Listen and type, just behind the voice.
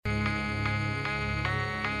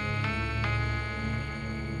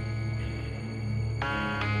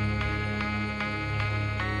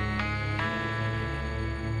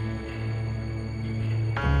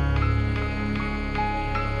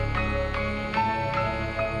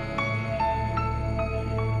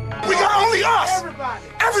be us.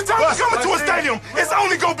 Every time we come into a stadium, it's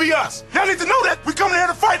only gonna be us. Y'all need to know that. We come here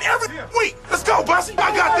to fight every week. Let's go, Bussy.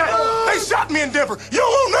 I got that. They shot me in Denver. You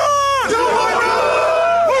will not. You will not.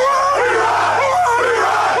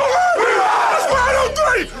 Let's ride on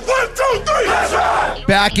three. 1, 2, 3. Let's ride.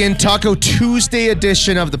 Back in Taco Tuesday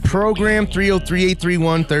edition of the program,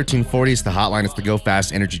 303-831-1340. It's the hotline. It's the Go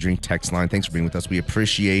Fast Energy Drink text line. Thanks for being with us. We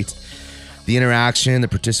appreciate the interaction, the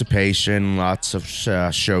participation, lots of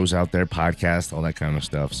shows out there, podcasts, all that kind of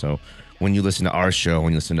stuff. So when you listen to our show,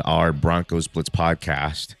 when you listen to our Broncos Blitz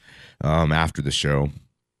podcast after the show,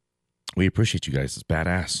 we appreciate you guys. It's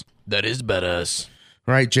badass. That is badass.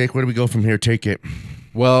 All right, Jake, where do we go from here? Take it.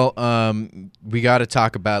 Well, we got to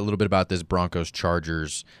talk about a little bit about this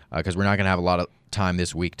Broncos-Chargers because we're not going to have a lot of time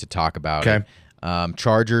this week to talk about it.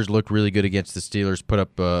 Chargers looked really good against the Steelers, put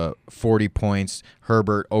up 40 points,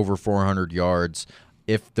 Herbert over 400 yards.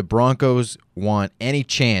 If the Broncos want any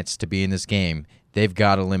chance to be in this game, they've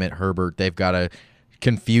got to limit Herbert. They've got to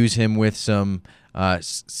confuse him with some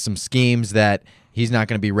schemes that he's not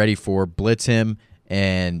going to be ready for, blitz him,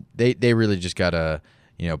 and they really just got to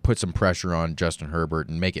put some pressure on Justin Herbert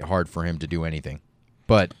and make it hard for him to do anything.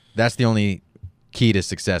 But that's the only key to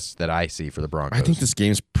success that I see for the Broncos. I think this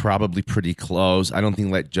game's probably pretty close. I don't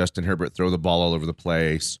think let Justin Herbert throw the ball all over the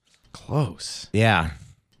place. Close. Yeah.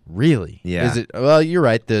 Really? Yeah. Is it? Well, you're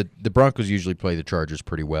right. The Broncos usually play the Chargers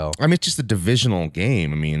pretty well. I mean, it's just a divisional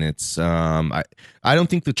game. I mean, it's I don't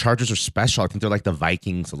think the Chargers are special. I think they're like the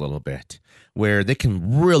Vikings a little bit, where they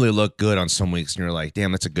can really look good on some weeks, and you're like,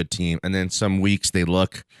 damn, that's a good team. And then some weeks they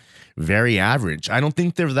look very average. I don't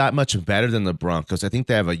think they're that much better than the Broncos. I think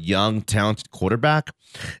they have a young, talented quarterback,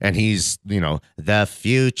 and he's, the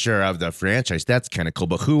future of the franchise. That's kind of cool.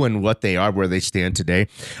 But who and what they are, where they stand today,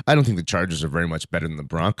 I don't think the Chargers are very much better than the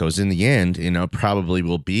Broncos. In the end, probably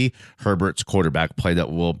will be Herbert's quarterback play that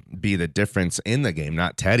will be the difference in the game,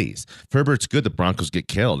 not Teddy's. If Herbert's good, the Broncos get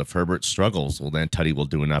killed. If Herbert struggles, well, then Teddy will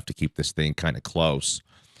do enough to keep this thing kind of close.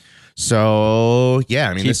 So, yeah,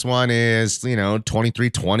 I mean, this one is,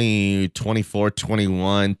 23-20,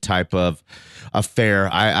 24-21 type of affair,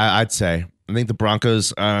 I'd say. I think the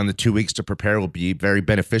Broncos on the 2 weeks to prepare will be very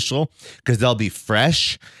beneficial because they'll be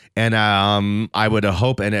fresh. And I would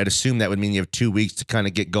hope and I'd assume that would mean you have 2 weeks to kind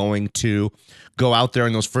of get going to go out there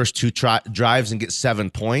in those first two drives and get 7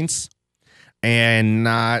 points and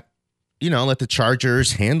not, let the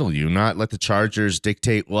Chargers handle you, not let the Chargers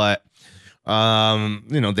dictate what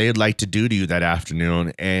they'd like to do to you that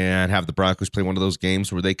afternoon and have the Broncos play one of those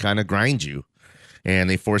games where they kind of grind you and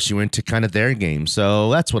they force you into kind of their game. So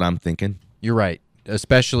that's what I'm thinking. You're right,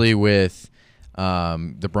 especially with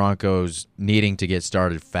the Broncos needing to get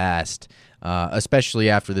started fast, especially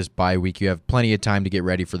after this bye week. You have plenty of time to get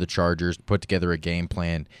ready for the Chargers, to put together a game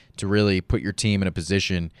plan to really put your team in a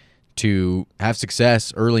position to have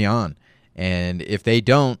success early on. And if they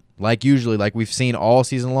don't, like we've seen all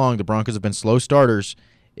season long, the Broncos have been slow starters.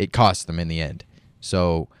 It costs them in the end.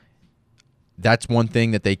 So that's one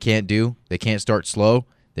thing that they can't do. They can't start slow.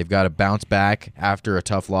 They've got to bounce back after a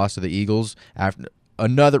tough loss to the Eagles. After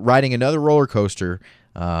riding another roller coaster,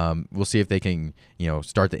 we'll see if they can,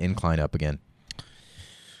 start the incline up again.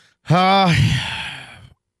 The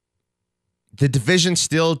division's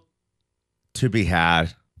still to be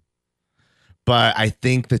had, but I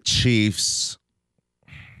think the Chiefs.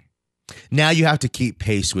 Now you have to keep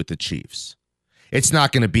pace with the Chiefs. It's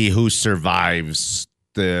not going to be who survives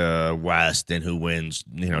the West and who wins,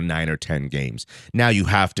 9 or 10 games. Now you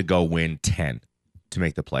have to go win 10 to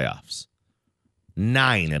make the playoffs.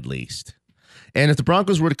 9 at least. And if the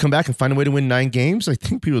Broncos were to come back and find a way to win 9 games, I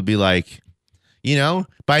think people would be like,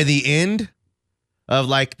 by the end of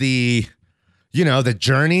like the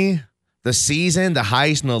journey, the season, the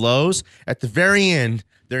highs and the lows, at the very end,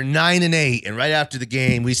 they're 9-8, and right after the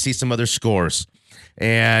game, we see some other scores.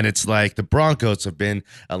 And it's like the Broncos have been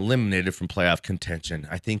eliminated from playoff contention.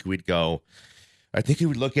 I think we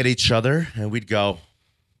would look at each other and we'd go,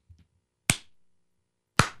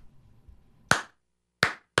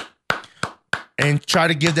 and try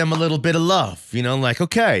to give them a little bit of love,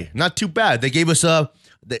 okay, not too bad. They gave us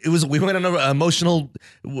we went on an emotional,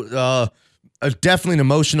 definitely an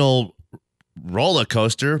emotional roller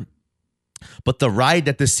coaster. But the ride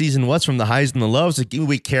that this season was, from the highs and the lows,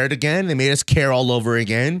 we cared again. They made us care all over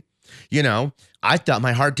again. I thought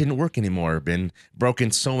my heart didn't work anymore. Been broken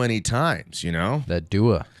so many times, That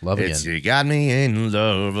Dua, love again. You got me in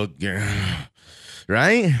love again.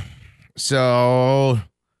 Right? So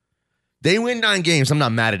they win 9 games. I'm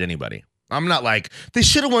not mad at anybody. I'm not like, they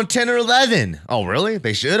should have won 10 or 11. Oh, really?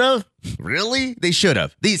 They should have? Really? They should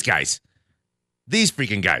have. These guys. These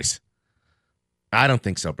freaking guys. I don't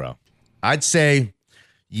think so, bro. I'd say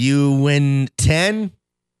you win 10,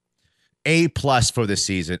 A+ for the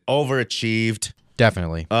season. Overachieved.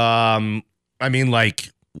 Definitely. I mean,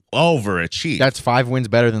 like, overachieved. That's 5 wins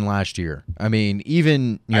better than last year. I mean,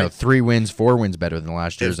 even 3 wins, 4 wins better than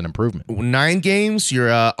last year is an improvement. 9 games, you're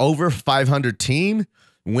a over 500 team.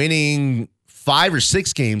 Winning 5 or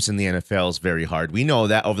 6 games in the NFL is very hard. We know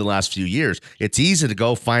that over the last few years. It's easy to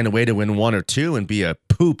go find a way to win 1 or 2 and be a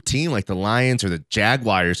poop team like the Lions or the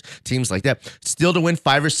Jaguars, teams like that. Still to win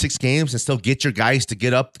 5 or 6 games and still get your guys to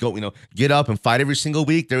get up and fight every single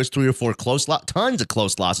week. There was 3 or 4 tons of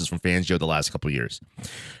close losses from Fangio the last couple of years.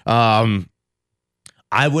 I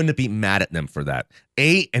wouldn't be mad at them for that.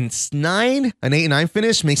 8-9, an 8-9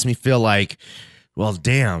 finish makes me feel like, well,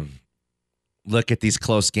 damn. Look at these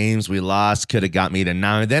close games we lost. Could have got me to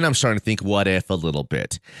 9. Then I'm starting to think, what if a little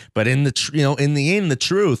bit. But in the end, the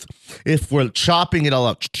truth, if we're chopping it all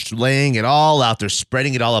up, laying it all out there,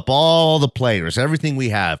 spreading it all up, all the players, everything we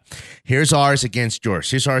have. Here's ours against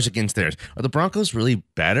yours. Here's ours against theirs. Are the Broncos really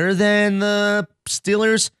better than the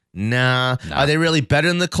Steelers? Nah. No. Are they really better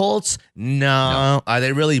than the Colts? No. Are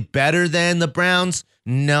they really better than the Browns?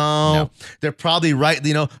 No. They're probably right.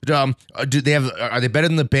 Are they better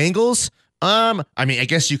than the Bengals? I mean, I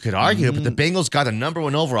guess you could argue, but the Bengals got a number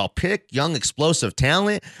 1 overall pick, young, explosive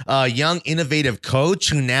talent, young, innovative coach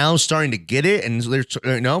who now starting to get it, and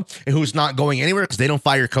who's not going anywhere because they don't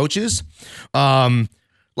fire coaches.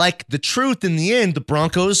 Like the truth, in the end, the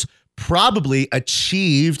Broncos probably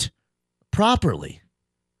achieved proper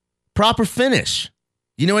finish.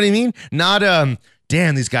 You know what I mean? Not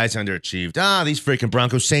damn, these guys underachieved. These freaking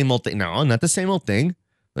Broncos, same old thing. No, not the same old thing.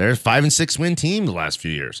 They're a 5 and 6 win team the last few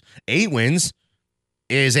years. 8 wins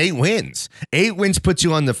is 8 wins. 8 wins puts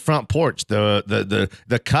you on the front porch,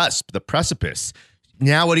 the cusp, the precipice.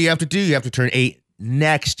 Now what do you have to do? You have to turn 8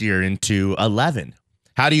 next year into 11.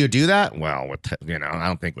 How do you do that? Well, I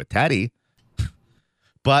don't think with Teddy.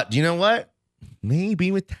 But you know what?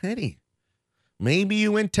 Maybe with Teddy. Maybe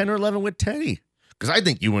you win 10 or 11 with Teddy. Because I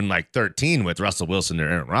think you win like 13 with Russell Wilson or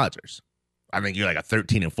Aaron Rodgers. I think you're like a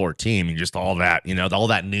 13-4 team and just all that, all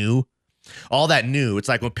that new. It's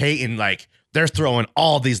like when Peyton, like, they're throwing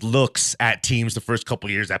all these looks at teams the first couple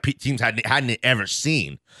of years that teams hadn't ever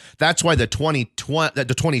seen. That's why the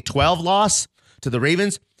 2012 loss to the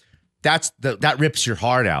Ravens, that rips your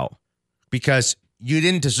heart out because you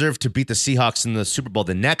didn't deserve to beat the Seahawks in the Super Bowl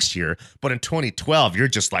the next year, but in 2012, you're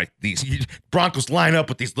just like these Broncos line up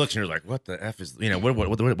with these looks, and you're like, "What the f is what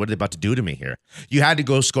are they about to do to me here?" You had to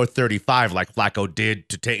go score 35 like Flacco did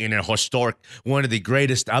to take in a historic, one of the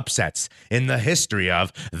greatest upsets in the history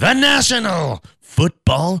of the National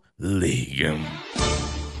Football League.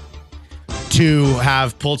 To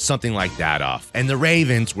have pulled something like that off, and the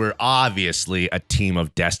Ravens were obviously a team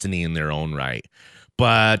of destiny in their own right.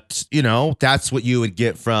 But, that's what you would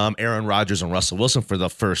get from Aaron Rodgers and Russell Wilson for the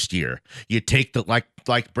first year. You take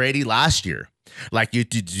like Brady last year. Like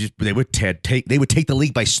they would take the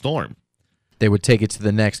league by storm. They would take it to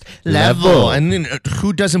the next level. And then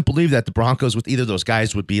who doesn't believe that the Broncos with either of those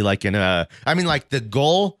guys would be like the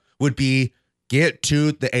goal would be get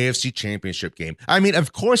to the AFC Championship game. I mean,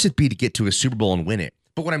 of course it'd be to get to a Super Bowl and win it.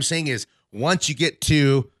 But what I'm saying is once you get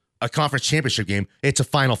to a conference championship game, it's a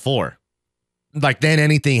Final Four. Like, then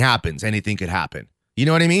anything happens. Anything could happen. You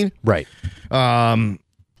know what I mean? Right.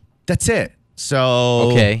 That's it.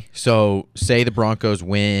 So okay. So say the Broncos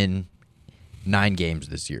win 9 games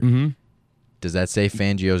this year. Mm-hmm. Does that say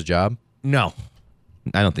Fangio's job? No,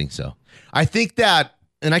 I don't think so. I think that,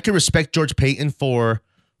 and I can respect George Payton for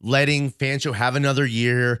letting Fangio have another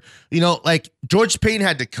year. Like George Payton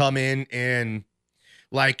had to come in and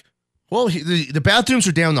the bathrooms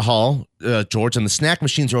are down the hall, George, and the snack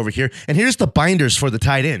machines are over here. And here's the binders for the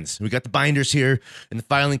tight ends. We got the binders here and the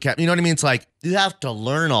filing cap. You know what I mean? It's like you have to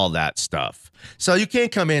learn all that stuff. So you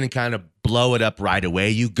can't come in and kind of blow it up right away.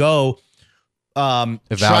 You go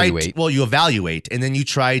evaluate. You evaluate, and then you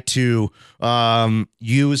try to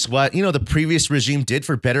use what the previous regime did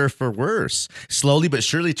for better or for worse. Slowly but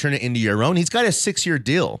surely turn it into your own. He's got a 6-year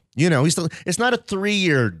deal. It's not a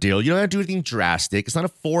 3-year deal. You don't have to do anything drastic. It's not a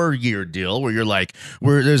 4-year deal where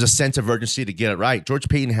there's a sense of urgency to get it right. George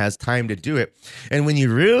Payton has time to do it, and when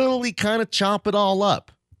you really kind of chop it all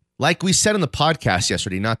up, like we said on the podcast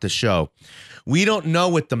yesterday, not the show, we don't know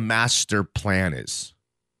what the master plan is.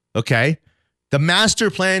 Okay. The master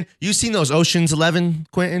plan, you've seen those Ocean's 11,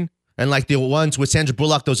 Quentin? And like the ones with Sandra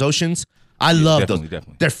Bullock, those Oceans? I love those.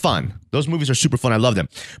 Definitely. They're fun. Those movies are super fun. I love them.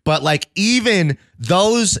 But like even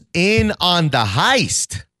those in on the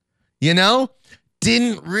heist,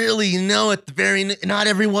 didn't really know not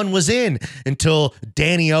everyone was in until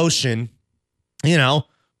Danny Ocean,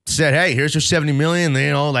 said, hey, here's your 70 million.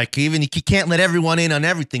 You know, like even you can't let everyone in on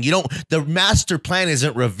everything. The master plan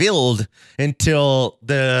isn't revealed until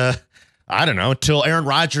until Aaron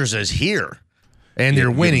Rodgers is here and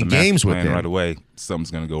they're winning games with him. Right away,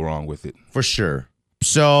 something's going to go wrong with it. For sure.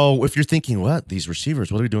 So if you're thinking, what, these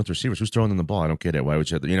receivers, what are we doing with receivers? Who's throwing them the ball? I don't get it. Why would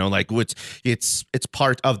you, it's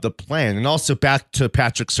part of the plan. And also back to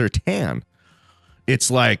Patrick Surtain. It's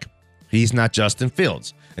like, he's not Justin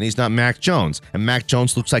Fields and he's not Mac Jones. And Mac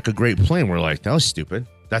Jones looks like a great play. And we're like, that was stupid.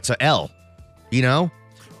 That's a L,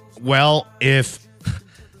 Well, if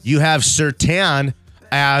you have Surtain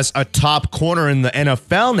as a top corner in the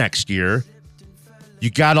NFL next year, you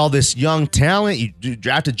got all this young talent. You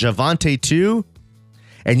drafted Javonte too.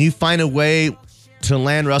 And you find a way to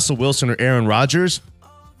land Russell Wilson or Aaron Rodgers,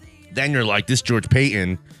 then you're like, this George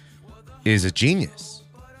Payton is a genius.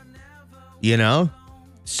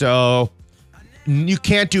 So you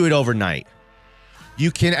can't do it overnight.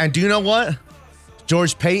 And do you know what?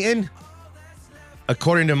 George Payton,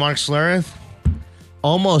 according to Mark Schlereth,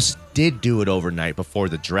 almost did do it overnight before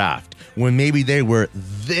the draft, when maybe they were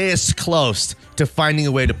this close to finding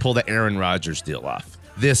a way to pull the Aaron Rodgers deal off.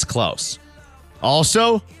 This close.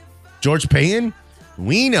 Also, George Payton,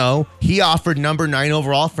 we know he offered number 9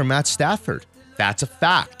 overall for Matt Stafford. That's a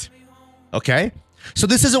fact. Okay? So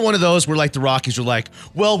this isn't one of those where like the Rockies are like,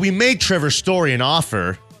 well, we made Trevor Story an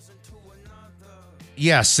offer.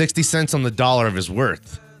 Yeah, 60 cents on the dollar of his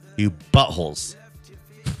worth. You buttholes.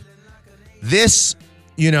 This,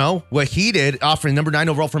 what he did, offering number 9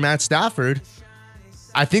 overall for Matt Stafford,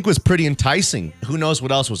 I think was pretty enticing. Who knows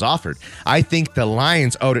what else was offered? I think the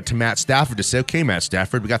Lions owed it to Matt Stafford to say, okay, Matt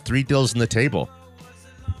Stafford, we got 3 deals on the table.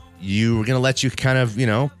 We're going to let you kind of, you're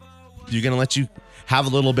going to let you have a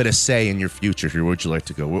little bit of say in your future here. Where would you like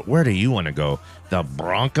to go? Where do you want to go? The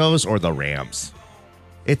Broncos or the Rams?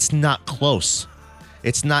 It's not close.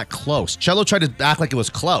 It's not close. Cello tried to act like it was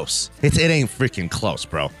close. It ain't freaking close,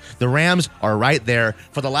 bro. The Rams are right there.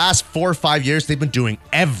 For the last 4 or 5 years, they've been doing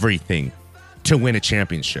everything to win a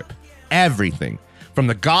championship. Everything. From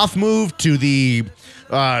the Goff move to the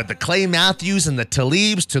Clay Matthews and the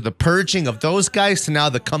Talibs to the purging of those guys to now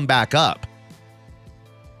the comeback up.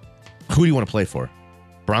 Who do you want to play for?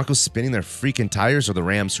 Broncos spinning their freaking tires or the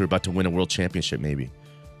Rams who are about to win a world championship maybe?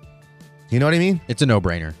 You know what I mean? It's a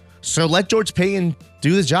no-brainer. So let George Payton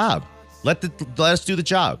do the job. Let us do the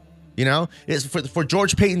job. It's for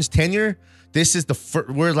George Payton's tenure, this is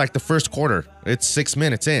we're like the first quarter. It's 6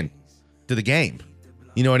 minutes in to the game.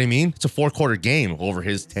 You know what I mean? It's a 4-quarter game over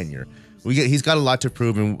his tenure. He's got a lot to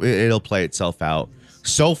prove, and it'll play itself out.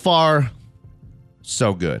 So far,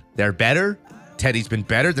 so good. They're better. Teddy's been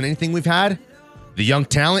better than anything we've had. The young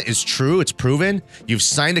talent is true. It's proven. You've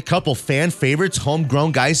signed a couple fan favorites,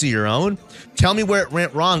 homegrown guys of your own. Tell me where it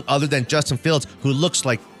went wrong other than Justin Fields, who looks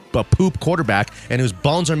like a poop quarterback and whose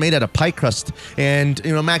bones are made out of pie crust. And,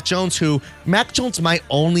 Mac Jones might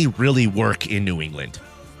only really work in New England.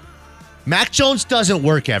 Mac Jones doesn't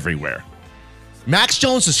work everywhere. Mac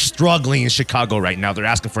Jones is struggling in Chicago right now. They're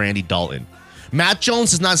asking for Andy Dalton. Mac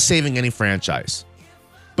Jones is not saving any franchise.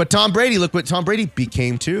 But Tom Brady, look what Tom Brady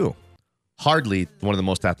became too. Hardly one of the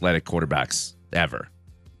most athletic quarterbacks ever.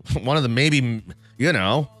 One of the maybe,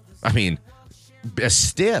 a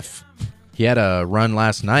stiff. He had a run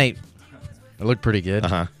last night. It looked pretty good.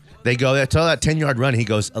 Uh-huh. They go there, tell that 10-yard run. He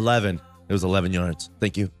goes 11. It was 11 yards.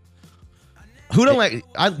 Thank you. Who don't like?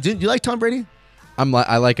 Do you like Tom Brady?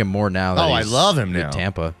 I like him more now. That I love him now.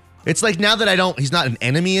 Tampa. It's like now that he's not an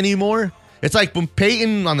enemy anymore. It's like when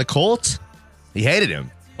Peyton on the Colts, he hated him.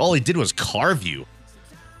 All he did was carve you.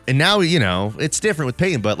 And now, it's different with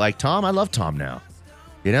Peyton. But like Tom, I love Tom now.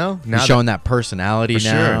 Now he's showing that personality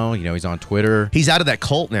now. Sure. He's on Twitter. He's out of that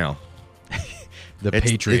cult now. The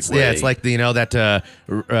Patriot way. Yeah, it's like that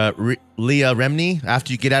Leah Remini.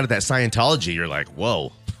 After you get out of that Scientology, you're like,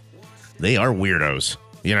 whoa, they are weirdos.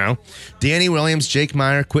 Danny Williams, Jake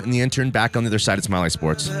Meyer, Quentin the intern, back on the other side of Smiley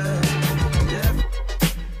Sports.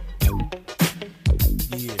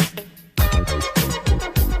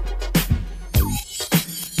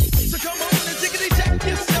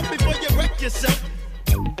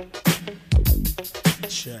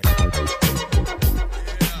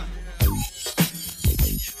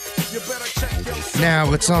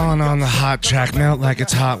 Now it's on the hot track. Melt like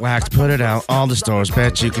it's hot wax. Put it out. All the stores.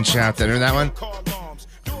 Bet you can shout that. Remember that one?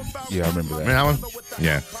 Yeah, I remember that. Remember that one?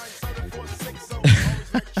 Yeah.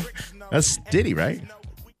 That's Diddy, right?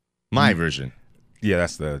 My version. Yeah,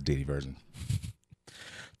 that's the Diddy version.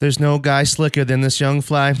 There's no guy slicker than this young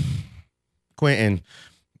fly. Quentin.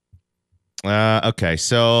 Okay,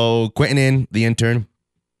 so Quentin the intern.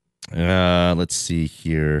 Let's see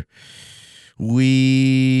here.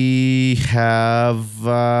 We have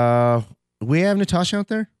Natasha out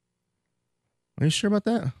there? Are you sure about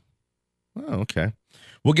that? Oh, okay.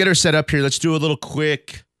 We'll get her set up here. Let's do a little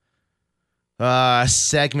quick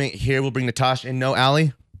segment here. We'll bring Natasha in. No,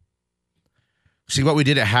 Allie? See what we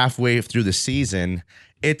did at halfway through the season.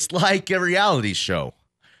 It's like a reality show.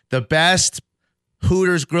 The best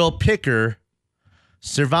Hooters grill picker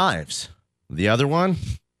survives. The other one,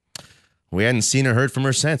 we hadn't seen or heard from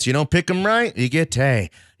her since. You don't pick them right, you get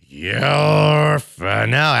you're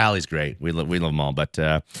fun. Now Allie's great. We love them all, but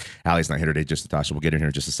Allie's not here today. Just Natasha. We'll get in here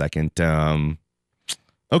in just a second.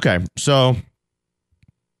 Okay, so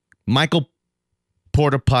Michael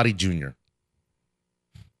Porter Potty Jr.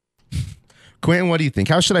 Quentin, what do you think?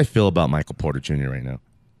 How should I feel about Michael Porter Jr. right now?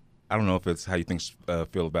 I don't know if it's how you think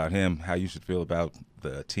feel about him, how you should feel about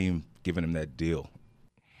the team giving him that deal.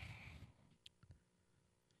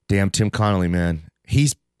 Damn, Tim Connolly, man.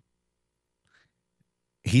 He's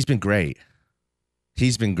been great.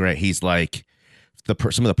 He's been great. He's like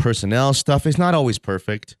some of the personnel stuff is not always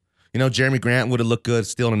perfect. You know, Jeremy Grant would have looked good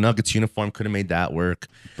still in a Nuggets uniform, could have made that work.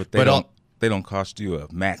 But they don't cost you a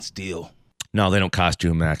max deal. No, they don't cost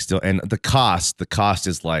you a max deal. And the cost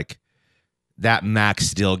is like that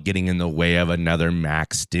max deal getting in the way of another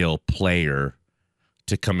max deal player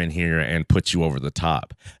to come in here and put you over the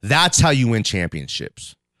top. That's how you win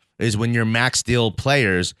championships, is when your max deal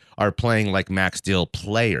players are playing like max deal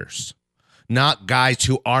players, not guys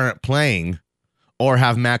who aren't playing or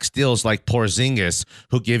have max deals like Porzingis,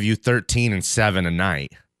 who give you 13 and 7 a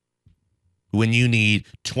night when you need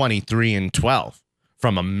 23 and 12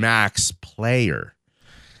 from a max player.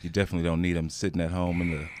 You definitely don't need him sitting at home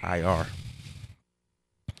in the IR.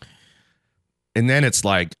 And then it's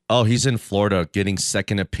like, oh, he's in Florida getting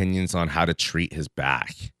second opinions on how to treat his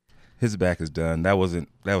back. His back is done. That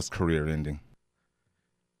was career ending.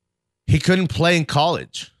 He couldn't play in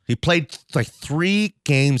college. He played like 3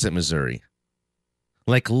 games at Missouri.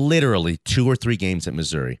 Like literally 2 or 3 games at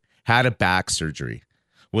Missouri. Had a back surgery.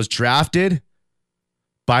 Was drafted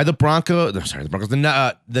by the Broncos.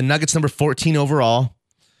 The Nuggets number 14 overall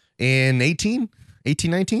in 19.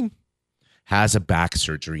 Has a back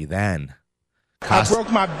surgery then. I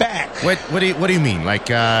broke my back. What do you mean? Like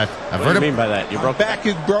a vertebrae? What do you mean by that? My back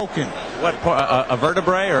is broken. What, a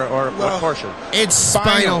vertebrae or what portion? It's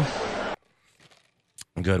spinal.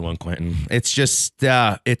 Good one, Quentin. It's just,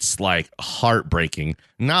 it's like heartbreaking.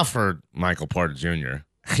 Not for Michael Porter Jr.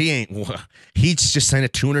 He's just signed a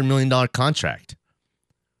 $200 million contract.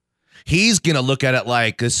 He's going to look at it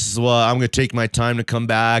like, this is, well, I'm going to take my time to come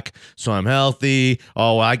back so I'm healthy.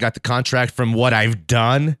 Oh, I got the contract from what I've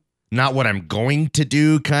done, not what I'm going to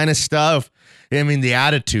do kind of stuff. I mean, the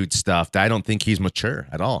attitude stuff, I don't think he's mature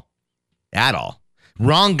at all. At all.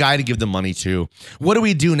 Wrong guy to give the money to. What do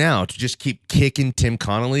we do now? To just keep kicking Tim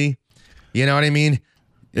Connolly? You know what I mean?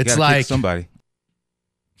 It's like somebody.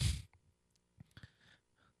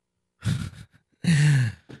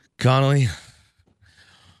 Connolly.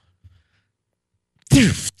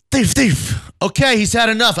 Thief. Okay, he's had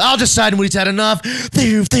enough. I'll decide when he's had enough.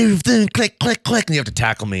 Thief. Click. And you have to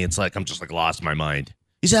tackle me. It's like I'm just like lost my mind.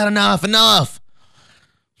 He's had enough.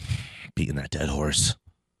 Beating that dead horse.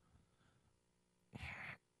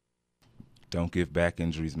 Don't give back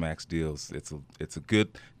injuries max deals. It's a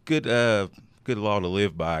good law to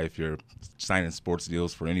live by if you're signing sports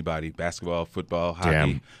deals for anybody, basketball, football, hockey. Damn.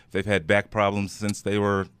 If they've had back problems since they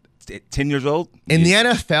were 10 years old. In the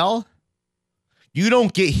NFL, you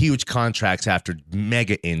don't get huge contracts after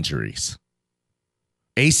mega injuries.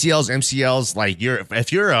 ACLs, MCLs, like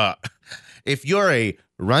if you're a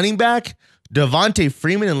running back, Devontae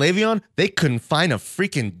Freeman and Le'Veon, they couldn't find a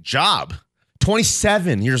freaking job.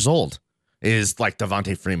 27 years old. Is like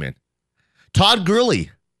Devontae Freeman. Todd Gurley,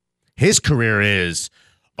 his career is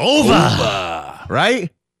over. Right?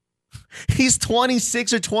 He's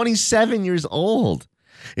 26 or 27 years old.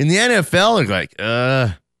 In the NFL, they're like,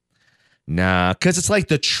 nah, because it's like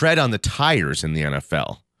the tread on the tires in the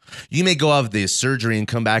NFL. You may go have the surgery and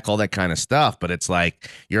come back, all that kind of stuff, but it's like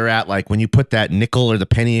you're at like when you put that nickel or the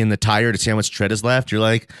penny in the tire to see how much tread is left, you're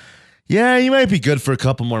like, yeah, you might be good for a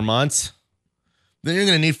couple more months. Then you're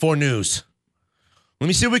going to need 4 news. Let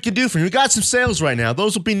me see what we can do for you. We got some sales right now.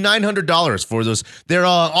 Those will be $900 for those. They're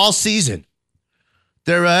all season.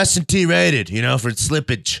 They're S&T rated, for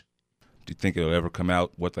slippage. Do you think it'll ever come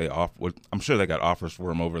out what they offer? I'm sure they got offers for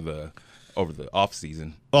him over the off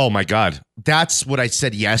season. Oh my God, that's what I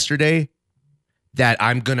said yesterday. That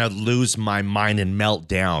I'm gonna lose my mind and melt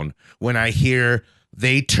down when I hear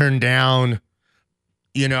they turn down,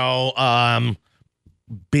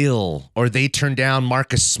 Bill, or they turn down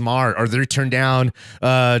Marcus Smart, or they turn down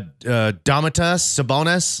Sabonis,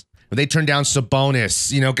 or they turn down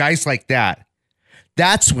Sabonis, guys like that.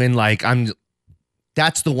 That's when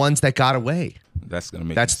that's the ones that got away. That's gonna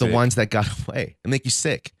make. That's the ones that got away and make you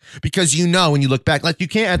sick, because when you look back, like you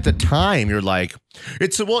can't at the time. You're like, you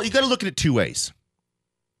got to look at it two ways.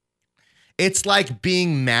 It's like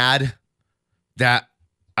being mad that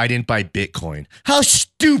I didn't buy Bitcoin. How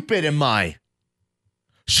stupid am I?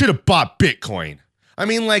 Should have bought Bitcoin. I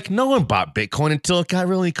mean, no one bought Bitcoin until it got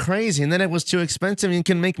really crazy, and then it was too expensive and you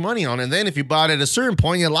can make money on it. And then if you bought it at a certain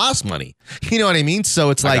point, you lost money. You know what I mean? So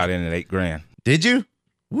it's I got in at $8,000. Did you?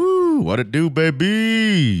 Woo, what it do,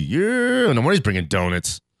 baby? Yeah. No wonder he's bringing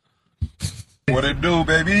donuts. What it do,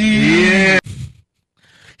 baby? Yeah.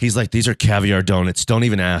 He's like, these are caviar donuts. Don't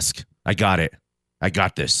even ask. I got it. I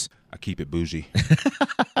got this. I keep it bougie.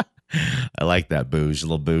 I like that bouge, a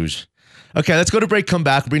little bouge. Okay, let's go to break. Come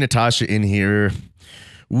back. We'll bring Natasha in here.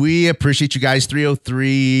 We appreciate you guys.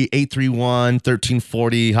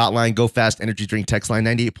 303-831-1340. Hotline, Go Fast Energy Drink text line,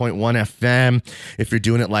 98.1 FM. If you're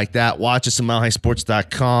doing it like that, watch us at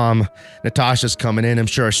milehighsports.com. Natasha's coming in. I'm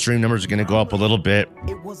sure our stream numbers are going to go up a little bit.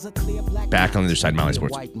 Back on the other side, Mile High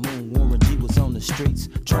Sports. Was on the streets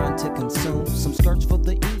trying to consume some skirts for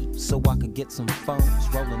the eve so I could get some phones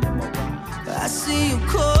rolling in my room. I see you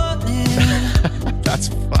calling. That's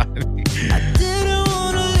funny. I didn't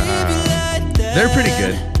want to leave you like that. They're pretty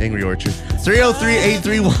good. Angry Orchard.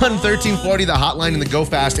 303-831-1340, the hotline and the Go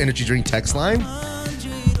Fast Energy Drink text line.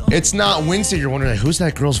 It's not Wednesday. You're wondering, who's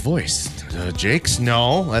that girl's voice? Jake's?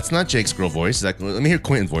 No, that's not Jake's girl voice. Let me hear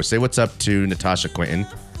Quentin's voice. Say what's up to Natasha, Quentin.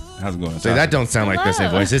 How's it going? Say that don't sound like the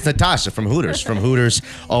same voice. It's Natasha from Hooters. From Hooters,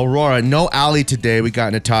 Aurora. No Allie today. We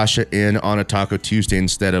got Natasha in on a Taco Tuesday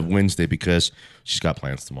instead of Wednesday because she's got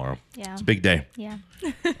plans tomorrow. Yeah. It's a big day. Yeah.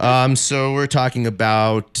 So we're talking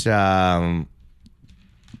about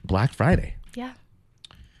Black Friday. Yeah.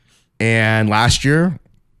 And last year,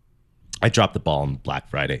 I dropped the ball on Black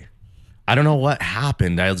Friday. I don't know what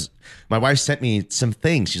happened. My wife sent me some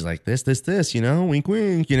things. She's like, this, wink,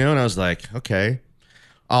 wink, and I was like, okay.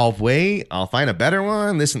 I'll wait. I'll find a better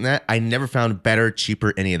one, this and that. I never found better,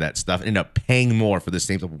 cheaper, any of that stuff. Ended up paying more for the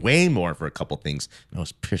same stuff, way more for a couple things. And I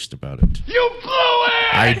was pissed about it. You blew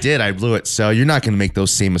it! I did. I blew it. So you're not going to make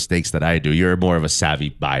those same mistakes that I do. You're more of a savvy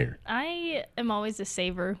buyer. I am always a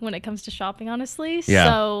saver when it comes to shopping, honestly. Yeah.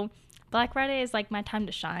 So Black Friday is like my time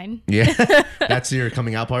to shine. Yeah. That's your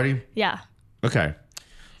coming out party? Yeah. Okay.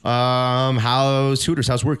 How's Hooters?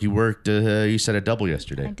 How's work? You worked, you said a double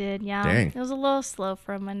yesterday. I did, yeah. Dang. It was a little slow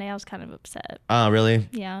for a Monday. I was kind of upset. Oh, really?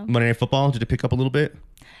 Yeah. Monday Night Football, did it pick up a little bit?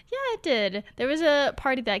 Yeah, it did. There was a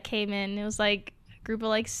party that came in. It was like a group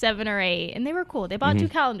of 7 or 8, and they were cool. They bought 2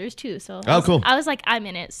 calendars too. So cool. I was like, I'm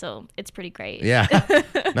in it, so it's pretty great. Yeah.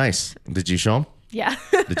 Nice. Did you show them? Yeah.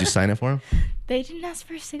 Did you sign it for them? They didn't ask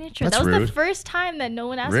for a signature. That's that was rude. the first time that no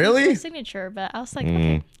one asked Really? me for a signature, but I was like,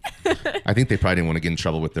 okay. I think they probably didn't want to get in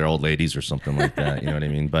trouble with their old ladies or something like that. You know what I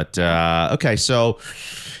mean? But, okay, so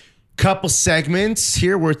couple segments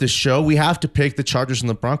here worth the show. We have to pick the Chargers and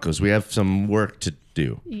the Broncos. We have some work to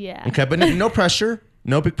do. Yeah. Okay, but no pressure.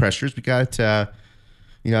 No big pressures. We got,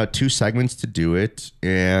 2 segments to do it.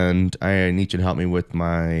 And I need you to help me with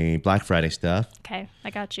my Black Friday stuff. Okay, I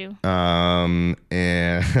got you.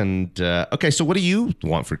 Okay, so what do you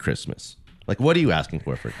want for Christmas? What are you asking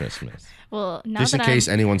for Christmas? Well, Just in case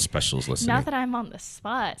anyone special is listening. Now that I'm on the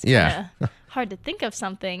spot, it's Yeah. hard to think of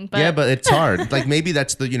something. But Yeah, but it's hard. Maybe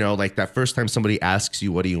that's the, that first time somebody asks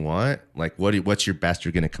you, what do you want? What's your best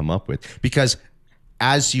you're going to come up with? Because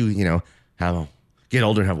as you, get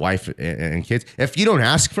older and have wife and kids, if you don't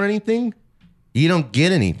ask for anything, you don't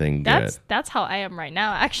get anything good. That's how I am right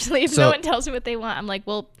now, actually. If So- no one tells me what they want, I'm like,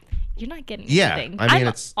 well, you're not getting Yeah, anything. I mean, I'm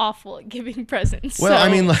it's- awful at giving presents. Well, so. I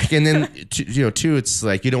mean, and then, too, it's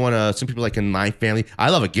you don't want to, some people in my family, I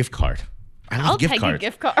love a gift card. I love I'll gift take a cards.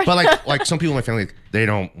 gift card. But like some people in my family, they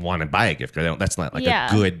don't want to buy a gift card. That's not Yeah.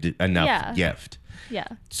 a good enough Yeah. gift. Yeah.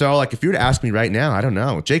 So if you were to ask me right now, I don't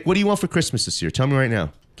know. Jake, what do you want for Christmas this year? Tell me right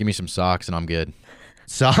now. Give me some socks and I'm good.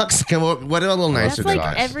 Socks? What a little That's nicer like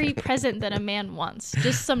socks. every present that a man wants.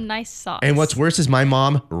 Just some nice socks. And what's worse is my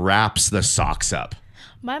mom wraps the socks up.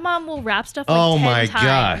 My mom will wrap stuff Oh 10 my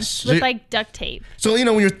times gosh. with duct tape. So, when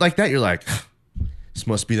you're like that, you're like, this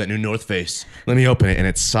must be that new North Face. Let me open it. And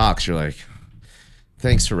it's socks. You're like,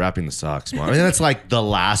 thanks for wrapping the socks, Mom. And that's the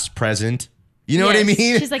last present. You know what I Yes.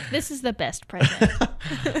 mean? She's like, this is the best present.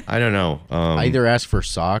 I don't know. I either ask for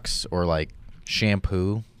socks or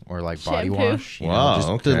shampoo or body Shampoo. wash. Wow, just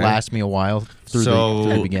okay. to last me a while through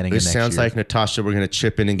the beginning this of next sounds year. like, Natasha, we're going to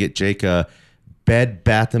chip in and get Jake a Bed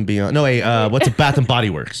Bath and Beyond. No, wait. What's a Bath and Body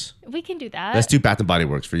Works? We can do that. Let's do Bath and Body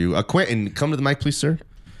Works for you. Quentin, come to the mic, please, sir.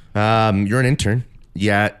 You're an intern.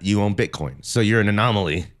 Yeah, you own Bitcoin, so you're an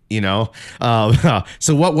anomaly.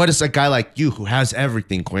 So what does a guy like you who has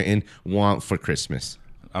everything, Quentin, want for Christmas?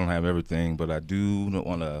 I don't have everything, but I do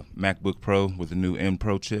want a MacBook Pro with the new M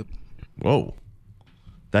Pro chip. Whoa,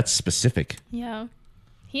 that's specific. Yeah,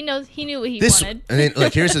 he knew what he wanted. And then,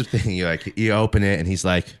 like, here's the thing: you open it, and he's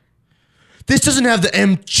like, "This doesn't have the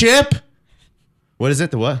M chip." What is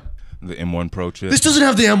it? The what? The M1 Pro chip. This doesn't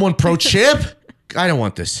have the M1 Pro chip. I don't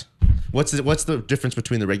want this. What's the difference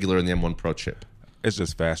between the regular and the M1 Pro chip? It's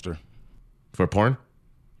just faster. For porn?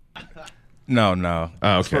 No.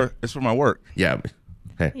 Oh, okay. It's for my work. Yeah.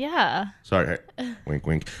 Hey. Yeah. Sorry. Hey. Wink,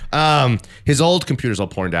 wink. His old computer's all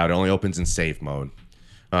porned out. It only opens in save mode.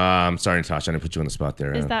 Sorry, Natasha. I didn't put you on the spot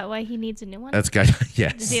there. Is that why he needs a new one? That's good.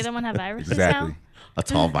 Yes. Does the other one have viruses Exactly. now?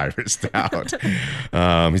 It's all virused out.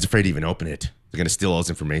 He's afraid to even open it. They're going to steal all his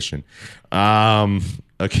information.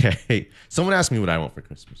 Okay. Someone asked me what I want for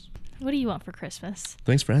Christmas. What do you want for Christmas?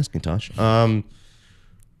 Thanks for asking, Tosh.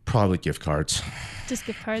 Probably gift cards. Just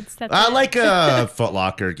gift cards? That's I it? like a Foot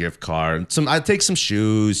Locker gift card. I'd take some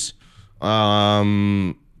shoes. You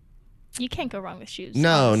can't go wrong with shoes.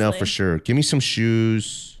 No, honestly. for sure. Give me some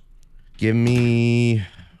shoes. Give me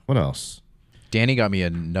what else? Danny got me a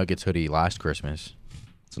Nuggets hoodie last Christmas.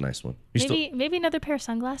 It's a nice one. Maybe another pair of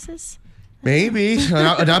sunglasses. Maybe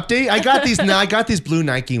an update. I got these. I got these blue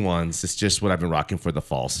Nike ones. It's just what I've been rocking for the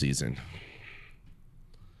fall season.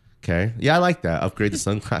 Okay. Yeah, I like that. Upgrade the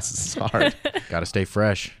sunglasses. It's hard. Got to stay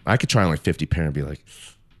fresh. I could try on like 50 pair and be like,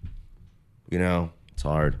 it's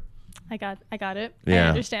hard. I got it. Yeah. I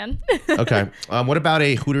understand. Okay. What about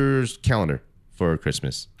a Hooters calendar for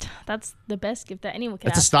Christmas? That's the best gift that anyone can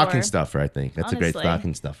That's a ask stocking for. stuffer, I think. That's a great Honestly.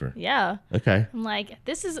 stocking stuffer. Yeah. Okay. I'm like,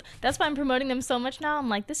 that's why I'm promoting them so much now. I'm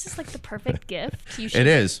like, this is like the perfect gift. You should It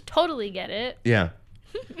is. totally get it. Yeah.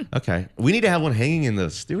 Okay. We need to have one hanging in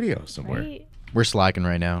the studio somewhere. Right? We're slacking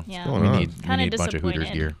right now. Yeah. going We on? need Kinda a bunch of Hooters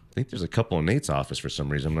disappointed. gear. I think there's a couple in Nate's office for some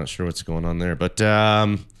reason. I'm not sure what's going on there. But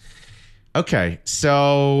okay.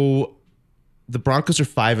 So the Broncos are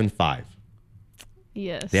 5-5.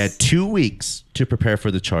 Yes. They had 2 weeks to prepare for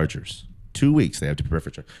the Chargers. 2 weeks they have to prepare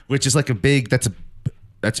for Chargers, which is like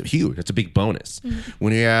that's huge. That's a big bonus. Mm-hmm.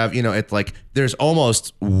 When you have, it's like there's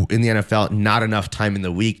almost in the NFL not enough time in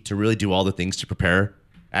the week to really do all the things to prepare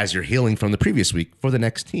as you're healing from the previous week for the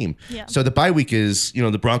next team. Yeah. So the bye week is,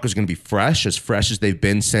 the Broncos are going to be fresh as they've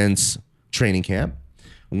been since training camp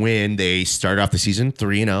when they started off the season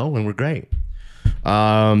 3-0 and we're great.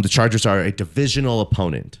 The Chargers are a divisional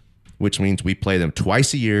opponent, which means we play them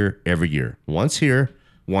twice a year, every year. Once here,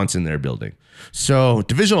 once in their building. So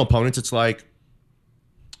divisional opponents, it's like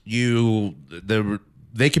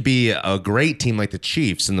they could be a great team like the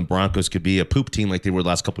Chiefs, and the Broncos could be a poop team like they were the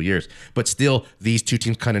last couple of years. But still, these two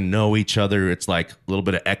teams kind of know each other. It's like a little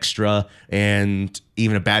bit of extra, and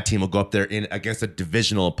even a bad team will go up there against a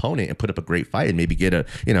divisional opponent and put up a great fight and maybe get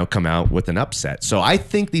come out with an upset. So I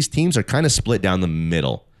think these teams are kind of split down the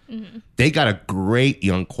middle. Mm-hmm. They got a great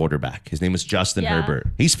young quarterback. His name is Justin Herbert.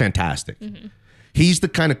 He's fantastic. Mm-hmm. He's the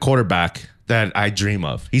kind of quarterback that I dream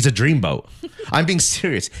of. He's a dreamboat. I'm being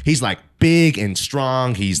serious. He's like big and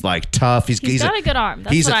strong. He's like tough. He's got a good arm.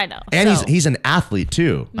 That's what I know. And so. he's an athlete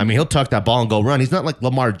too. I mean, he'll tuck that ball and go run. He's not like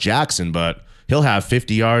Lamar Jackson, but he'll have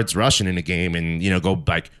 50 yards rushing in a game and go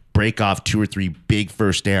like break off 2 or 3 big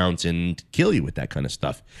first downs and kill you with that kind of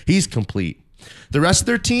stuff. He's complete. The rest of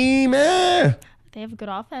their team, They have a good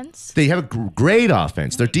offense. They have a great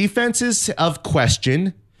offense. Their defense is of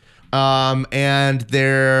question. And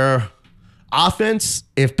their offense,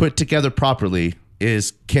 if put together properly,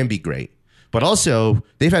 can be great. But also,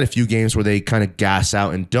 they've had a few games where they kind of gas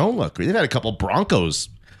out and don't look great. They've had a couple Broncos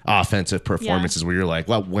offensive performances where you're like,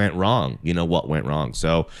 what went wrong? What went wrong?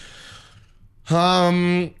 So,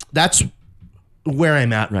 that's where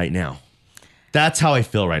I'm at right now. That's how I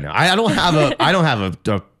feel right now. I don't have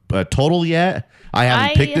a total yet. I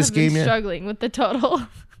haven't picked this game yet. Struggling with the total.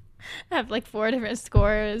 I have like 4 different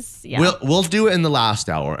scores. Yeah. We'll do it in the last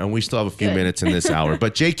hour, and we still have a few minutes in this hour.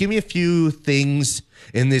 But Jake, give me a few things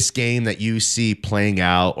in this game that you see playing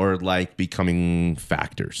out or like becoming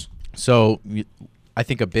factors. So I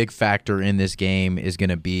think a big factor in this game is going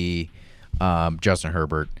to be Justin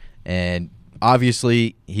Herbert. And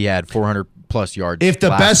obviously he had 400 plus yards. If the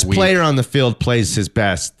best week. player on the field plays his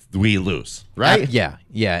best, we lose, right? Yeah.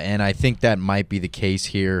 And I think that might be the case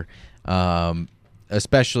here.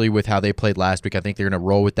 Especially with how they played last week. I think they're going to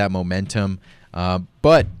roll with that momentum.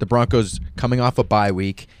 But the Broncos coming off a bye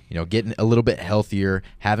week, getting a little bit healthier,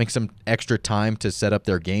 having some extra time to set up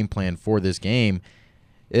their game plan for this game,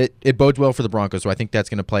 it bodes well for the Broncos. So I think that's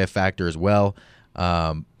going to play a factor as well.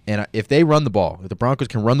 And if they run the ball, if the Broncos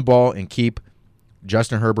can run the ball and keep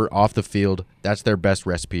Justin Herbert off the field, that's their best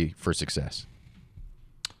recipe for success.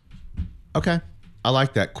 Okay. I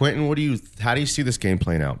like that. Quentin, how do you see this game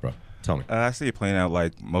playing out, bro? Tell me. I see it playing out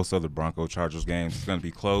like most other Bronco-Chargers games. It's going to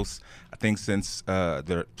be close. I think since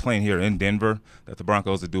they're playing here in Denver, that the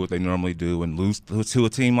Broncos will do what they normally do and lose to a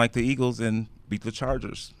team like the Eagles and beat the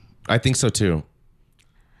Chargers. I think so, too.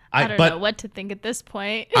 I don't know what to think at this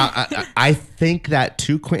point. I think that,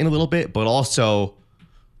 too, Quentin, a little bit. But also,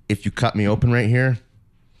 if you cut me open right here,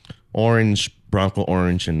 Bronco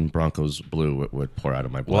orange and Broncos blue would pour out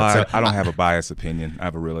of my blood. Well, So I don't have a biased opinion. I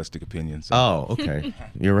have a realistic opinion. So. Oh, okay.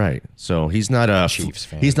 You're right. So he's not a Chiefs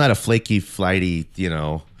fan. He's not a flaky, flighty,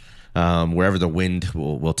 wherever the wind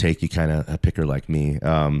will take you kind of a picker like me.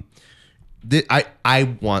 I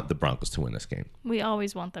want the Broncos to win this game. We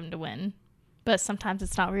always want them to win, but sometimes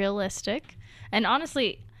it's not realistic. And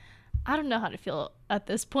honestly, I don't know how to feel at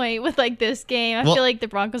this point with this game. I feel like the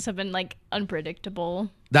Broncos have been unpredictable.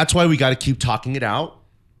 That's why we got to keep talking it out.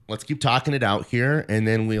 Let's keep talking it out here, and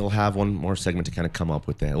then we'll have one more segment to kind of come up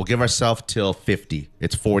with that. We'll give ourselves till 50.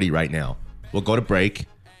 It's 40 right now. We'll go to break.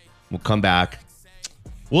 We'll come back.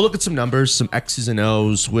 We'll look at some numbers, some X's and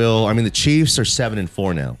O's. The Chiefs are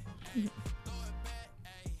 7-4 now.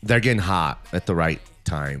 They're getting hot at the right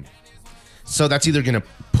time. So that's either going to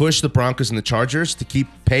push the Broncos and the Chargers to keep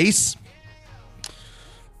pace,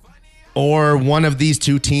 or one of these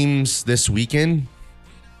two teams this weekend,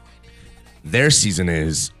 their season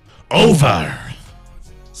is over.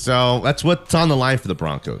 So that's what's on the line for the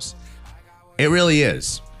Broncos. It really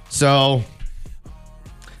is. So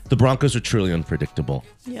the Broncos are truly unpredictable.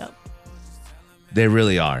 Yep. They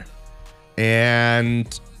really are.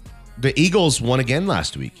 And the Eagles won again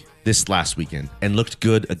this last weekend, and looked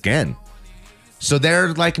good again. So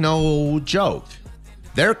they're no joke.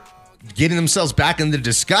 They're getting themselves back in the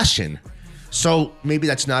discussion. So maybe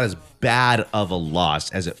that's not as bad of a loss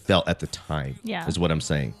as it felt at the time, is what I'm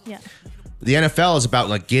saying. Yeah. The NFL is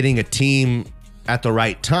about getting a team at the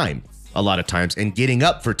right time a lot of times, and getting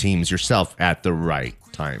up for teams yourself at the right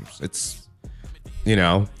times. It's,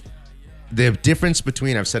 the difference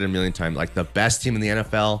between, I've said it a million times, the best team in the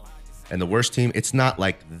NFL and the worst team, it's not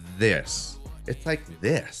like this. It's like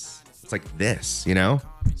this. It's like this,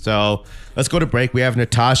 So let's go to break. We have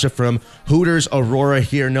Natasha from Hooters Aurora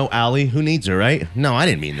here. No Allie. Who needs her, right? No, I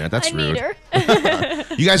didn't mean that. That's rude. Need her.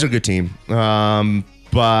 You guys are a good team.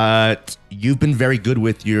 But you've been very good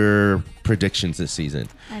with your predictions this season.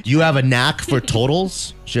 You have a knack for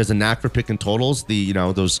totals. She has a knack for picking totals.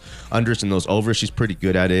 Those unders and those overs. She's pretty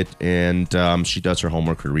good at it, and she does her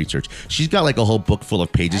homework, her research. She's got a whole book full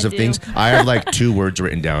of pages of things. I have 2 words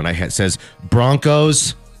written down. It says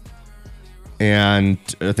Broncos and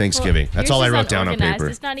Thanksgiving. That's all I wrote down on paper.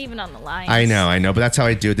 It's not even on the line. I know, but that's how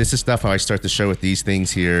I do it. This is stuff how I start the show, with these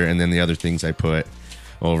things here, and then the other things I put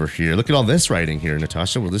over here. Look at all this writing here,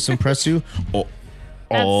 Natasha. Will this impress you?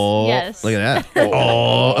 Yes. Look at that.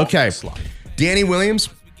 Okay. Danny Williams,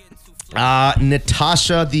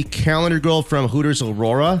 Natasha, the calendar girl from Hooters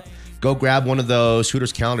Aurora. Go grab one of those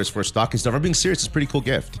Hooters calendars for a stocking stuff. I'm being serious. It's a pretty cool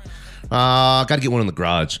gift. Got to get one in the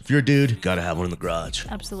garage. If you're a dude, got to have one in the garage.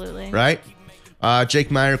 Absolutely. Right?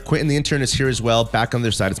 Jake Meyer, Quentin, the intern, is here as well. Back on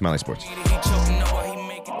their side. It's Mile High Sports.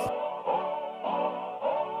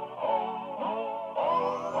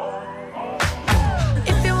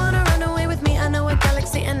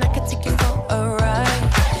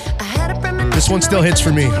 This one still hits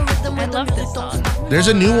for me. I love this song. There's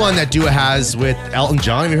a new one that Dua has with Elton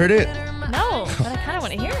John. Have you heard it? No, but I kind of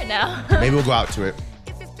want to hear it now. Maybe we'll go out to it.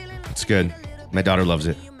 It's good. My daughter loves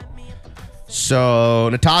it. So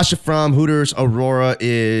Natasha from Hooters Aurora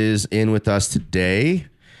is in with us today.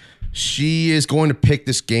 She is going to pick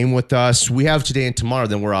this game with us. We have today and tomorrow,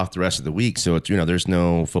 then we're off the rest of the week. So it's, there's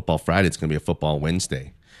no football Friday. It's going to be a football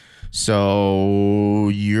Wednesday. So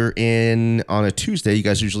you're in on a Tuesday. You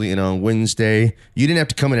guys are usually in on Wednesday. You didn't have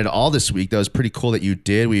to come in at all this week. That was pretty cool that you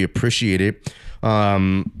did. We appreciate it.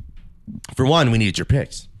 For one, we needed your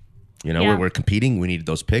picks. We're competing. We needed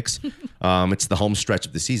those picks. It's the home stretch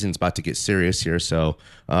of the season. It's about to get serious here. So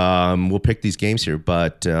we'll pick these games here.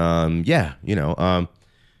 But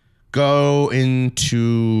go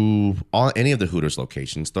into any of the Hooters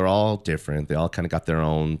locations. They're all different. They all kind of got their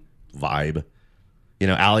own vibe.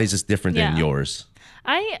 Allie's is different than yours.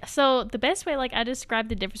 So the best way, I described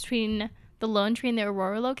the difference between the Lone Tree and the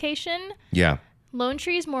Aurora location. Yeah. Lone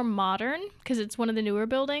Tree is more modern because it's one of the newer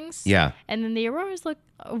buildings. Yeah. And then the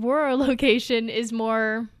Aurora location is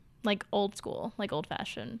more like old school, like old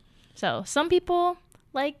fashioned. So some people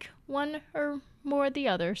like one or more the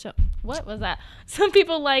other. So what was that? Some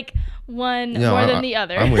people like one more than the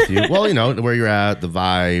other. I'm with you. Well, where you're at, the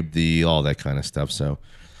vibe, all that kind of stuff. So,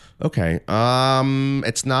 okay.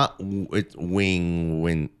 It's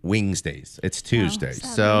Wings Days. It's Tuesday.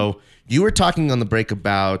 So you were talking on the break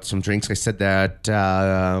about some drinks. I said that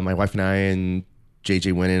my wife and I and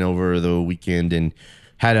JJ went in over the weekend and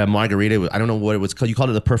had a margarita. I don't know what it was called. You called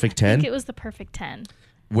it the Perfect 10? I think it was the Perfect 10.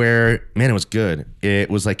 Where, man, it was good. It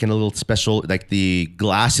was like in a little special, like the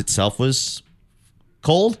glass itself was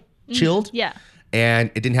cold, chilled. Yeah. And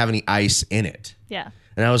it didn't have any ice in it. Yeah.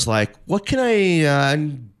 And I was like, what can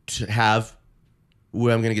I have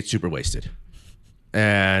where I'm going to get super wasted?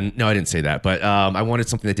 And no, I didn't say that. But I wanted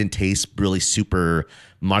something that didn't taste really super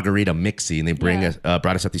margarita mixy. And they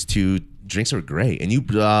brought us out these two drinks that were great. And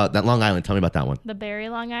that Long Island, tell me about that one. The Berry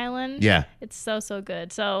Long Island. Yeah. It's so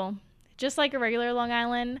good. So just like a regular Long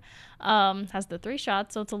Island, has the 3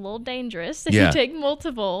 shots, so it's a little dangerous if you take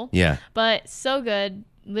multiple. Yeah. But so good.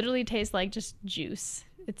 Literally tastes like just juice.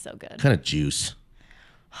 It's so good. What kind of juice?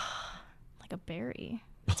 Like a berry.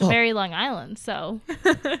 It's a berry Long Island, so.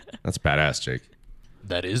 That's badass, Jake.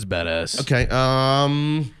 That is badass. Okay.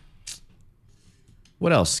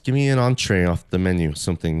 What else? Give me an entree off the menu.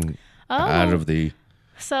 Something out of the.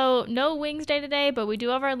 So no Wings Day today, but we do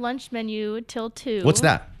have our lunch menu till 2. What's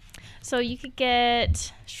that? So you could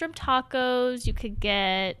get shrimp tacos. You could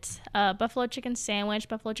get buffalo chicken sandwich,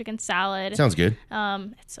 buffalo chicken salad. Sounds good.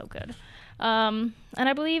 It's so good. And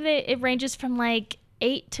I believe it ranges from like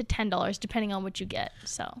 $8 to $10 depending on what you get.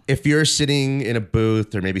 So if you're sitting in a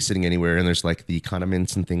booth or maybe sitting anywhere and there's like the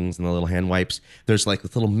condiments and things and the little hand wipes, there's like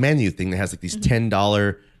this little menu thing that has like these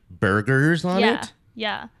 $10 burgers on it.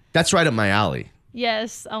 Yeah. That's right up my alley.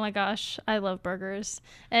 Yes. Oh my gosh, I love burgers.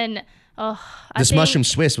 And this mushroom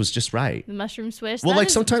Swiss was just right. The mushroom Swiss. Well, like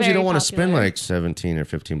sometimes you don't want to popular. spend like 17 or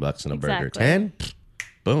 15 bucks on a burger. Exactly. 10,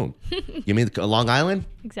 boom. Give me a Long Island.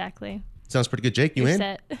 Exactly. Sounds pretty good, Jake. You You're in?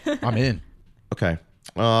 Set. I'm in. Okay.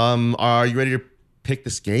 Are you ready to pick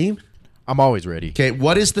this game? I'm always ready. Okay.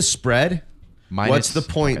 What is the spread? What's the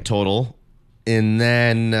point total? And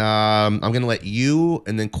then I'm gonna let you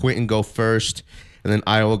and then Quentin go first. And then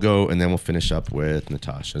I will go, and then we'll finish up with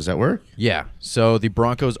Natasha. Does that work? Yeah. So the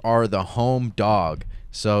Broncos are the home dog.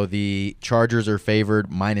 So the Chargers are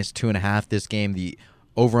favored -2.5 this game. The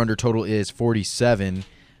over-under total is 47.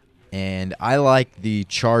 And I like the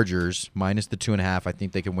Chargers minus the 2.5. I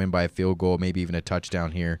think they can win by a field goal, maybe even a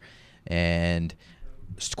touchdown here. And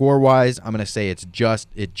score-wise, I'm going to say it just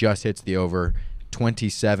hits the over,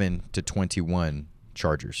 27-21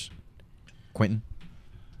 Chargers. Quentin?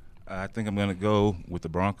 I think I'm going to go with the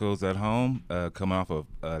Broncos at home. Coming off of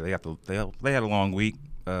they had a long week.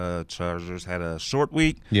 Chargers had a short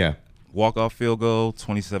week. Yeah. Walk-off field goal,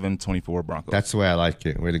 27-24 Broncos. That's the way I like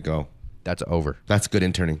it. Way to go. That's over. That's good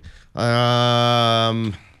interning. Okay.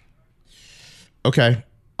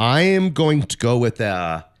 I am going to go with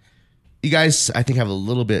you guys, I think, have a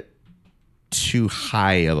little bit too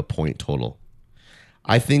high of a point total.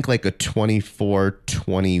 I think like a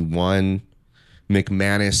 24-21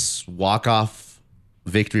 McManus walk-off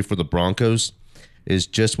victory for the Broncos is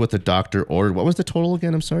just what the doctor ordered. What was the total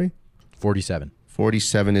again? I'm sorry? 47.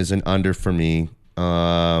 47 is an under for me.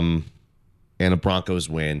 And a Broncos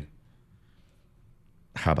win.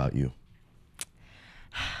 How about you?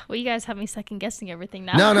 Well, you guys have me second guessing everything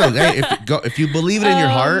now. No. Hey, if you believe it in your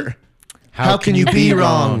heart, how can you be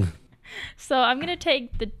wrong? So I'm gonna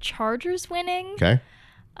take the Chargers winning. Okay.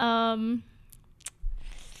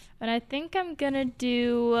 But I think I'm gonna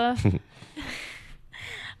do.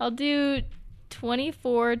 I'll do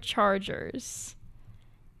 24 Chargers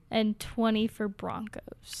and 20 for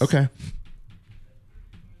Broncos. Okay.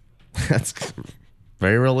 That's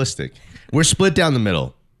very realistic. We're split down the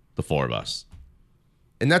middle, the four of us.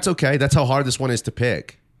 And that's okay. That's how hard this one is to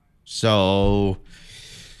pick. So,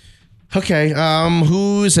 okay.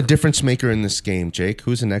 Who's a difference maker in this game, Jake?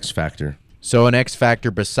 Who's an X factor? So an X factor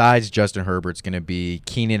besides Justin Herbert's going to be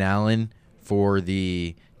Keenan Allen for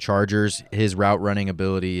the Chargers. His route running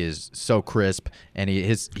ability is so crisp, and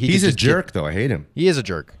he's a jerk though. I hate him. He is a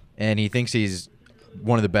jerk, and he thinks he's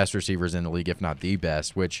one of the best receivers in the league, if not the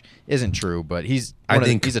best, which isn't true. But he's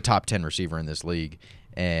a top 10 receiver in this league,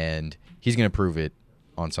 and he's going to prove it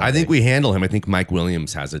on Sunday. I think we handle him. I think Mike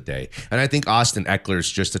Williams has a day, and I think Austin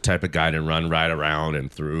Eckler's just the type of guy to run right around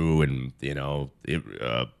and through, and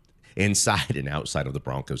inside and outside of the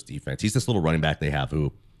Broncos defense. He's this little running back they have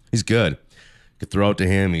who he's good. Could throw it to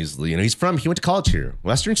him. He went to college here.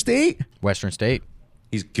 Western State? Western State.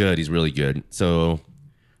 He's good. He's really good. So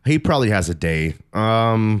he probably has a day.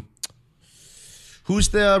 Who's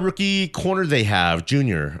the rookie corner they have?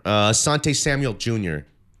 Junior. Asante Samuel Jr.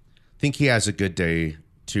 Think he has a good day,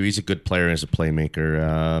 too. He's a good player as a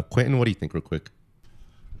playmaker. Quentin, what do you think real quick?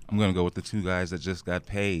 I'm going to go with the two guys that just got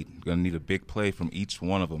paid. Going to need a big play from each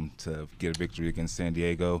one of them to get a victory against San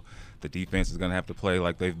Diego. The defense is going to have to play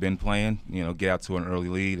like they've been playing, get out to an early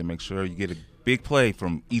lead and make sure you get a big play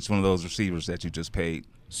from each one of those receivers that you just paid.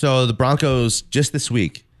 So the Broncos, just this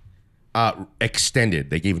week, extended.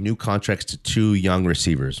 They gave new contracts to 2 young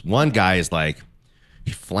receivers. One guy is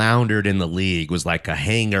he floundered in the league, was like a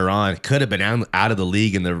hanger-on, could have been out of the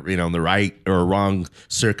league in the in the right or wrong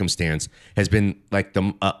circumstance, has been like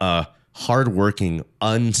the hardworking,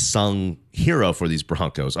 unsung hero for these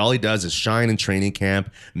Broncos. All he does is shine in training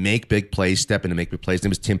camp, make big plays, step in and make big plays. His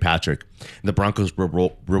name is Tim Patrick. And the Broncos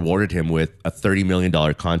rewarded him with a $30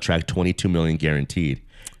 million contract, $22 million guaranteed.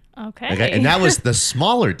 Okay. And that was the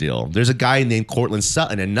smaller deal. There's a guy named Cortland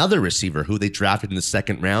Sutton, another receiver who they drafted in the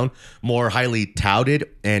second round, more highly touted,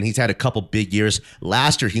 and he's had a couple big years.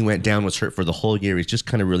 Last year, he went down, was hurt for the whole year. He's just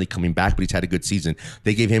kind of really coming back, but he's had a good season.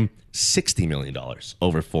 They gave him $60 million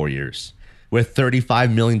over 4 years, with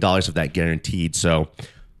 $35 million of that guaranteed. So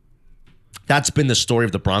that's been the story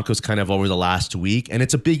of the Broncos kind of over the last week, and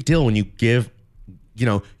it's a big deal when you give,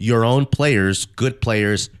 your own players, good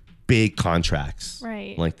players, big contracts,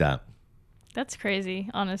 right, like that. That's crazy,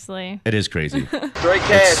 honestly. It is crazy. Straight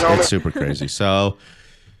cash, homie. It's super crazy. So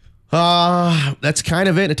that's kind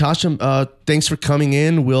of it. Natasha, thanks for coming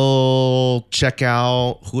in. We'll check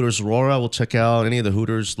out Hooters Aurora. We'll check out any of the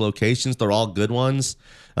Hooters locations. They're all good ones.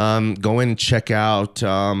 Go in and check out,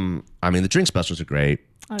 the drink specials are great.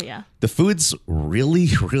 Oh, yeah. The food's really,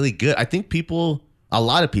 really good. I think a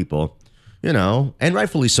lot of people, and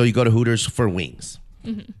rightfully so, you go to Hooters for wings.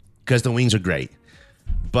 Mm-hmm. Because the wings are great.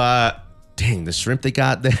 But dang, the shrimp they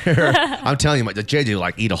got there. I'm telling you, the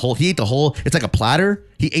JJ he ate the whole, it's like a platter.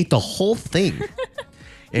 He ate the whole thing.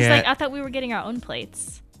 He's like, I thought we were getting our own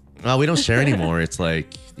plates. Well, we don't share anymore. It's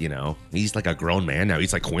like, he's like a grown man now.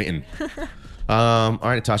 He's like Quentin. All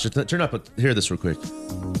right, Natasha, turn up, hear this real quick.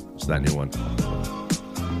 It's that new one.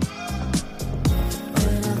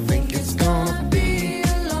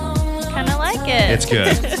 Kind of like it. It's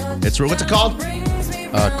good. What's it called?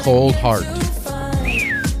 Cold Heart.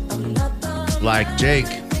 Like Jake.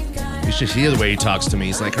 You should hear the way he talks to me.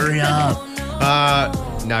 He's like, hurry up.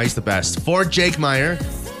 Now he's the best. For Jake Meyer,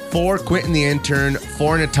 for Quentin the intern,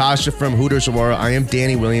 for Natasha from Hooters Aurora, I am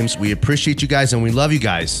Danny Williams. We appreciate you guys and we love you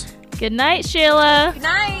guys. Good night, Sheila. Good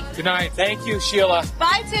night. Good night. Thank you, Sheila.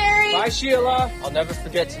 Bye, Terry. Bye, Sheila. I'll never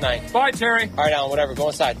forget tonight. Bye, Terry. All right, Alan, whatever. Go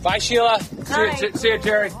inside. Bye, Sheila. See you,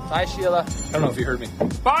 Terry. Bye, Sheila. I don't know if you heard me.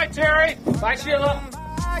 Bye, Terry. Bye, Sheila.